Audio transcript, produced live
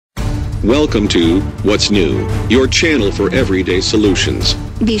Welcome to What's New, your channel for everyday solutions.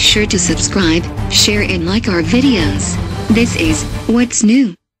 Be sure to subscribe, share and like our videos. This is What's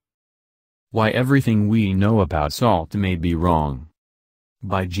New. Why everything we know about salt may be wrong.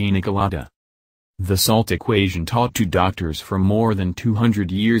 By GINA KOLATA. The salt equation taught to doctors for more than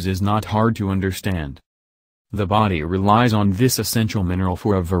 200 years is not hard to understand. The body relies on this essential mineral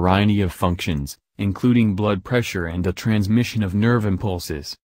for a variety of functions, including blood pressure and the transmission of nerve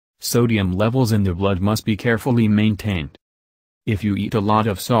impulses. Sodium levels in the blood must be carefully maintained. If you eat a lot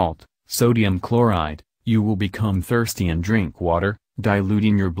of salt, sodium chloride, you will become thirsty and drink water,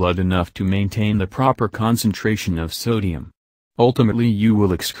 diluting your blood enough to maintain the proper concentration of sodium. Ultimately you will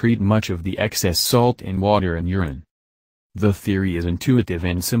excrete much of the excess salt in water and urine. The theory is intuitive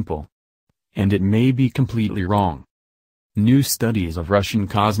and simple. And it may be completely wrong. New studies of Russian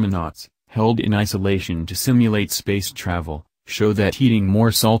cosmonauts, held in isolation to simulate space travel, show that eating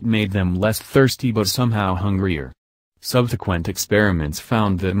more salt made them less thirsty but somehow hungrier. Subsequent experiments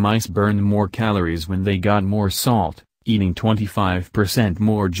found that mice burned more calories when they got more salt, eating 25%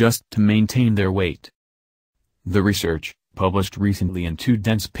 more just to maintain their weight. The research, published recently in 2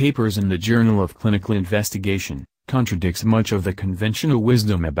 dense papers in the Journal of Clinical Investigation, contradicts much of the conventional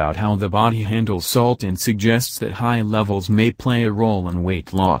wisdom about how the body handles salt and suggests that high levels may play a role in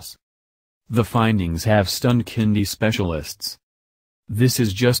weight loss. The findings have stunned kidney specialists. "This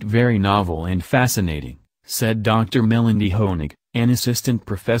is just very novel and fascinating," said Dr. Melanie Honig, an assistant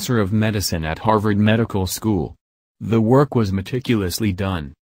professor of medicine at Harvard Medical School. The work was meticulously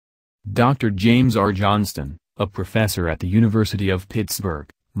done. Dr. James R. Johnston, a professor at the University of Pittsburgh,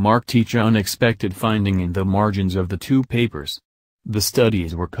 marked each unexpected finding in the margins of the 2 papers. The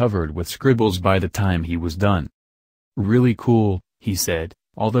studies were covered with scribbles by the time he was done. "Really cool," he said,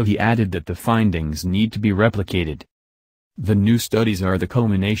 although he added that the findings need to be replicated. The new studies are the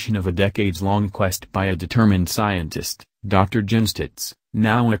culmination of a decades-long quest by a determined scientist, Dr. Genstitz,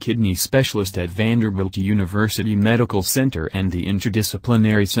 now a kidney specialist at Vanderbilt University Medical Center and the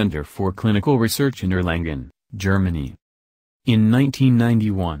Interdisciplinary Center for Clinical Research in Erlangen, Germany. In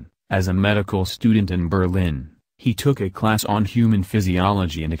 1991, as a medical student in Berlin, he took a class on human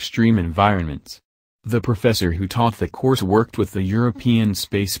physiology in extreme environments. The professor who taught the course worked with the European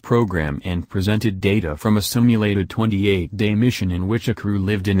Space Program and presented data from a simulated 28-day mission in which a crew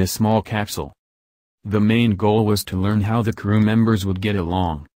lived in a small capsule. The main goal was to learn how the crew members would get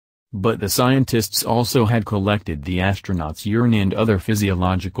along. But the scientists also had collected the astronauts' urine and other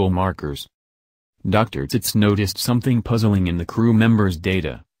physiological markers. Dr. Titz noticed something puzzling in the crew members'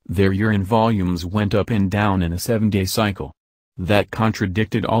 data. Their urine volumes went up and down in a 7-day cycle. That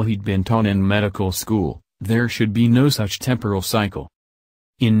contradicted all he'd been taught in medical school. There should be no such temporal cycle.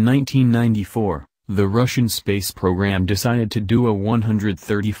 In 1994, the Russian space program decided to do a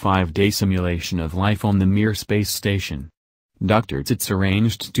 135-day simulation of life on the Mir space station. Dr. Titz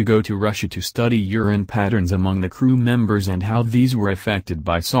arranged to go to Russia to study urine patterns among the crew members and how these were affected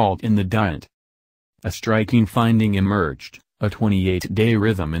by salt in the diet. A striking finding emerged. A 28-day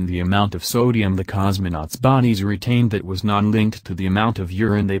rhythm in the amount of sodium the cosmonauts' bodies retained that was non-linked to the amount of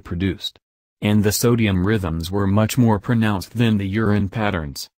urine they produced. And the sodium rhythms were much more pronounced than the urine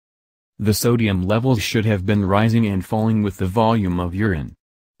patterns. The sodium levels should have been rising and falling with the volume of urine.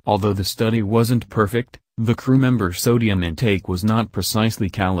 Although the study wasn't perfect, the crew member sodium intake was not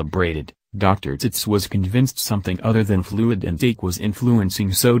precisely calibrated. Dr. Titz was convinced something other than fluid intake was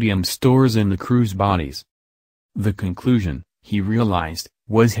influencing sodium stores in the crew's bodies. The conclusion, he realized,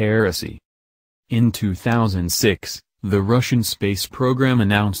 was heresy. In 2006, the Russian space program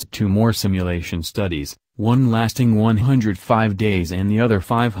announced 2 more simulation studies, one lasting 105 days and the other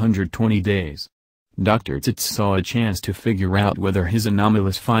 520 days. Dr. Titz saw a chance to figure out whether his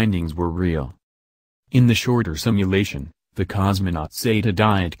anomalous findings were real. In the shorter simulation, the cosmonauts ate a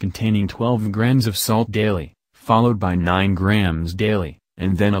diet containing 12 grams of salt daily, followed by 9 grams daily,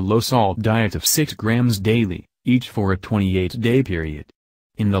 and then a low-salt diet of 6 grams daily, each for a 28-day period.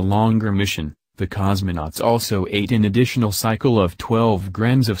 In the longer mission, the cosmonauts also ate an additional cycle of 12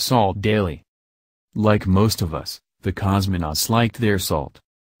 grams of salt daily. Like most of us, the cosmonauts liked their salt.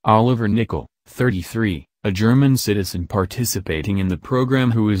 Oliver Nickel, 33, a German citizen participating in the program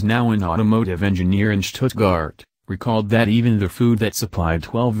who is now an automotive engineer in Stuttgart, recalled that even the food that supplied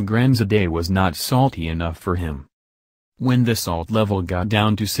 12 grams a day was not salty enough for him. When the salt level got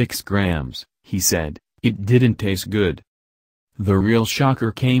down to 6 grams, he said, it didn't taste good. The real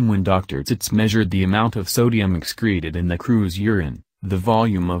shocker came when Dr. Titz measured the amount of sodium excreted in the crew's urine, the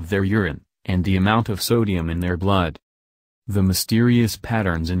volume of their urine, and the amount of sodium in their blood. The mysterious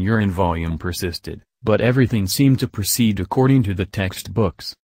patterns in urine volume persisted, but everything seemed to proceed according to the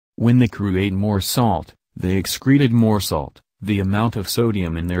textbooks. When the crew ate more salt, they excreted more salt, the amount of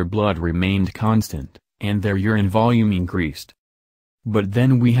sodium in their blood remained constant, and their urine volume increased. But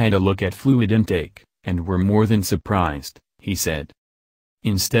then we had a look at fluid intake, and were more than surprised, he said.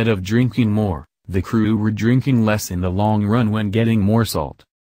 Instead of drinking more, the crew were drinking less in the long run when getting more salt.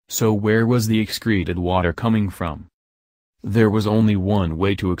 So where was the excreted water coming from? There was only one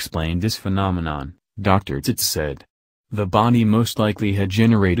way to explain this phenomenon, Dr. Tsitz said. The body most likely had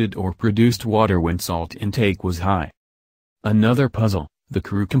generated or produced water when salt intake was high. Another puzzle, the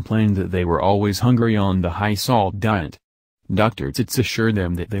crew complained that they were always hungry on the high-salt diet. Dr. Tsitz assured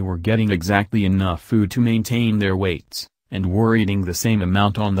them that they were getting exactly enough food to maintain their weights, and were eating the same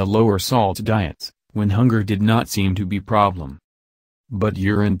amount on the lower salt diets, when hunger did not seem to be a problem. But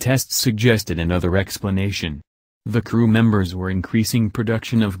urine tests suggested another explanation. The crew members were increasing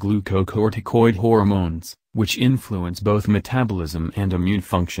production of glucocorticoid hormones, which influence both metabolism and immune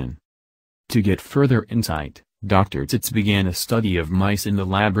function. To get further insight, Dr. Tsitz began a study of mice in the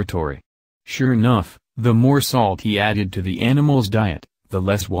laboratory. Sure enough, the more salt he added to the animals' diet, the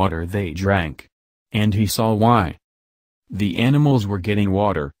less water they drank. And he saw why. The animals were getting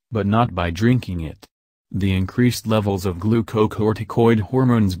water, but not by drinking it. The increased levels of glucocorticoid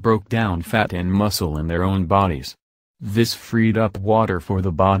hormones broke down fat and muscle in their own bodies. This freed up water for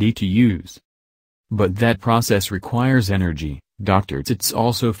the body to use. But that process requires energy, Dr. Tsitz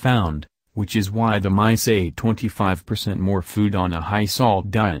also found, which is why the mice ate 25% more food on a high-salt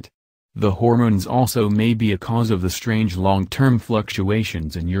diet. The hormones also may be a cause of the strange long-term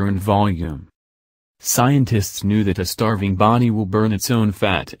fluctuations in urine volume. Scientists knew that a starving body will burn its own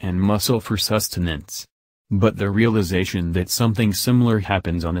fat and muscle for sustenance. But the realization that something similar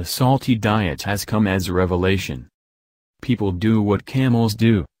happens on a salty diet has come as a revelation. People do what camels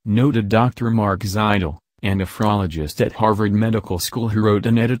do, noted Dr. Mark Zeidel, a nephrologist at Harvard Medical School who wrote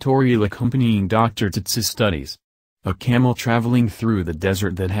an editorial accompanying Dr. Tsitz's studies. A camel traveling through the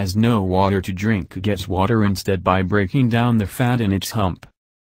desert that has no water to drink gets water instead by breaking down the fat in its hump.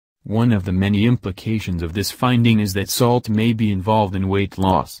 One of the many implications of this finding is that salt may be involved in weight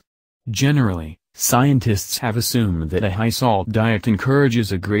loss. Generally, scientists have assumed that a high-salt diet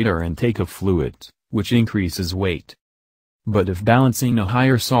encourages a greater intake of fluids, which increases weight. But if balancing a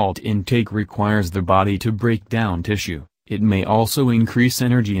higher salt intake requires the body to break down tissue, it may also increase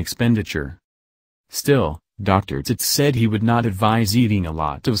energy expenditure. Still, Dr. Tsitz said he would not advise eating a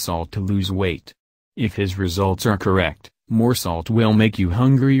lot of salt to lose weight. If his results are correct, more salt will make you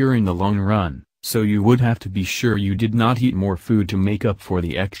hungrier in the long run, so you would have to be sure you did not eat more food to make up for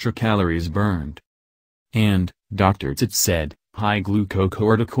the extra calories burned. And, Dr. Tsitz said, high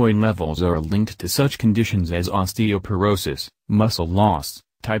glucocorticoid levels are linked to such conditions as osteoporosis, muscle loss,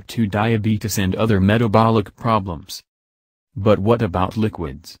 type 2 diabetes and other metabolic problems. But what about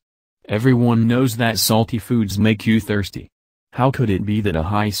liquids? Everyone knows that salty foods make you thirsty. How could it be that a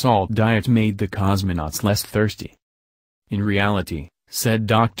high-salt diet made the cosmonauts less thirsty? In reality, said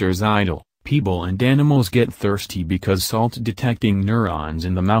Dr. Zeidel, people and animals get thirsty because salt-detecting neurons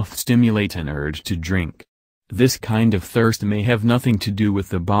in the mouth stimulate an urge to drink. This kind of thirst may have nothing to do with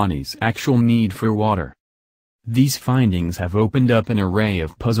the body's actual need for water. These findings have opened up an array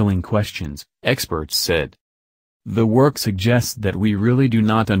of puzzling questions, experts said. The work suggests that we really do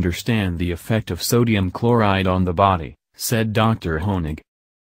not understand the effect of sodium chloride on the body, said Dr. Honig.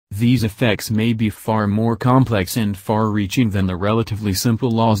 These effects may be far more complex and far-reaching than the relatively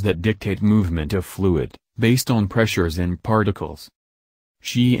simple laws that dictate movement of fluid, based on pressures and particles.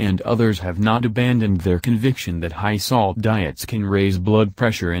 She and others have not abandoned their conviction that high-salt diets can raise blood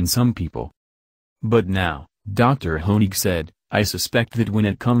pressure in some people. But now, Dr. Honig said, I suspect that when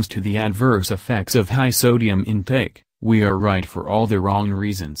it comes to the adverse effects of high sodium intake, we are right for all the wrong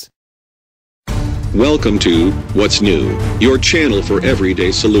reasons. Welcome to What's New, your channel for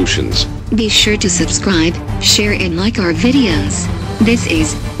everyday solutions. Be sure to subscribe, share and like our videos. This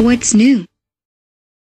is What's New.